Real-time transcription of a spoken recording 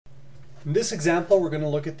In this example, we're going to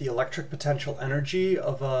look at the electric potential energy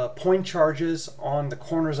of point charges on the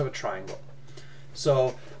corners of a triangle.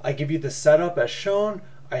 So I give you the setup as shown.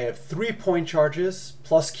 I have 3 point charges,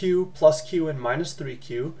 plus Q, and minus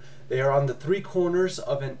 3Q. They are on the 3 corners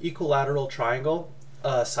of an equilateral triangle,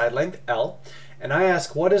 side length L. And I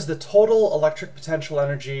ask, what is the total electric potential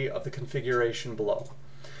energy of the configuration below?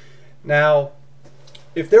 Now,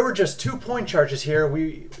 if there were just 2 point charges here,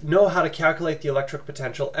 we know how to calculate the electric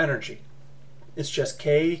potential energy. It's just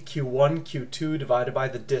K, Q1, Q2 divided by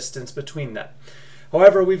the distance between them.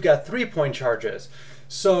 However, we've got 3 point charges,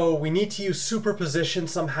 so we need to use superposition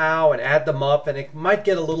somehow and add them up, and it might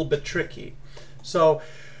get a little bit tricky. So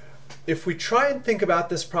if we try and think about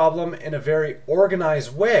this problem in a very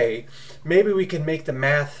organized way, maybe we can make the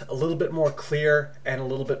math a little bit more clear and a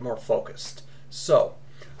little bit more focused. So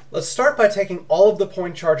let's start by taking all of the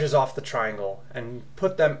point charges off the triangle and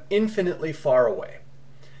put them infinitely far away.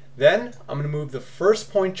 Then I'm going to move the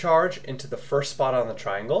first point charge into the first spot on the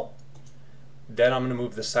triangle. Then I'm going to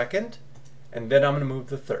move the second, and then I'm going to move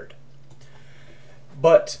the third.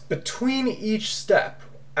 But between each step,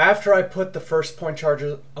 after I put the first point charge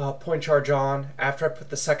on, after I put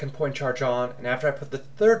the second point charge on, and after I put the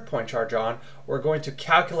third point charge on, we're going to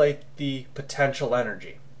calculate the potential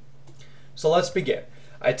energy. So let's begin.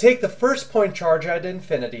 I take the first point charge at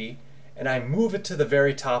infinity, and I move it to the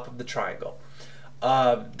very top of the triangle.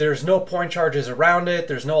 There's no point charges around it.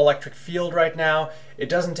 There's no electric field right now. It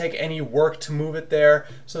doesn't take any work to move it there.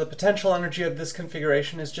 So the potential energy of this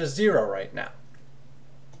configuration is just 0 right now.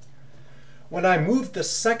 When I move the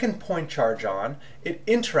second point charge on, it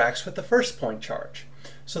interacts with the first point charge.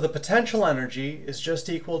 So the potential energy is just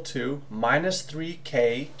equal to minus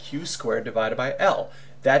 3K Q squared divided by L.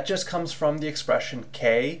 That just comes from the expression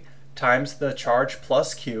K times the charge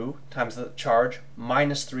plus Q times the charge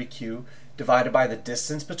minus 3Q divided by the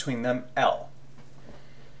distance between them, L.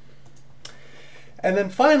 And then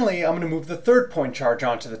finally, I'm going to move the third point charge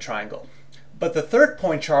onto the triangle. But the third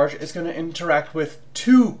point charge is going to interact with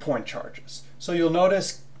 2 point charges. So you'll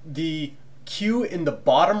notice the Q in the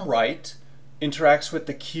bottom right interacts with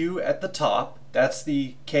the Q at the top. That's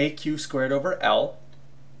the KQ squared over L.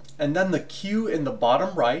 And then the Q in the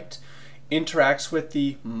bottom right interacts with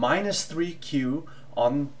the minus 3Q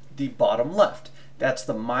on the bottom left. That's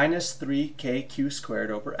the minus 3KQ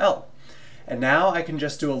squared over L. And now I can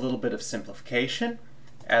just do a little bit of simplification,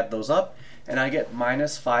 add those up, and I get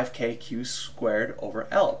minus 5KQ squared over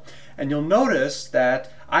L. And you'll notice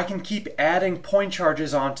that I can keep adding point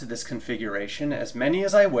charges onto this configuration, as many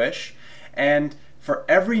as I wish, and for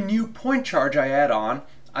every new point charge I add on,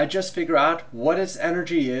 I just figure out what its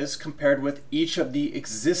energy is compared with each of the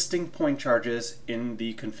existing point charges in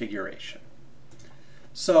the configuration.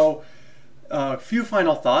 So, a few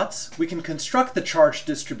final thoughts. We can construct the charge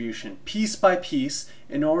distribution piece by piece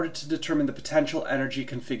in order to determine the potential energy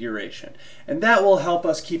configuration. And that will help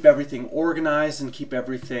us keep everything organized and keep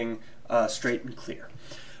everything straight and clear.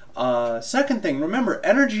 Second thing, remember,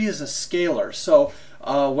 energy is a scalar. So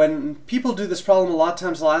when people do this problem, a lot of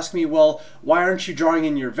times they'll ask me, well, why aren't you drawing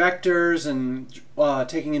in your vectors and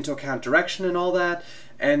taking into account direction and all that?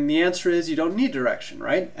 And the answer is you don't need direction,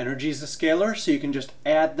 right? Energy is a scalar, so you can just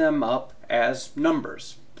add them up as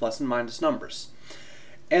numbers, plus and minus numbers.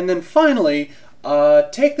 And then finally,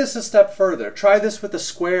 take this a step further. Try this with a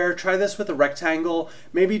square, try this with a rectangle,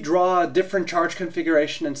 maybe draw a different charge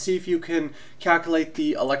configuration and see if you can calculate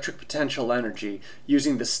the electric potential energy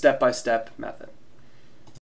using the step-by-step method.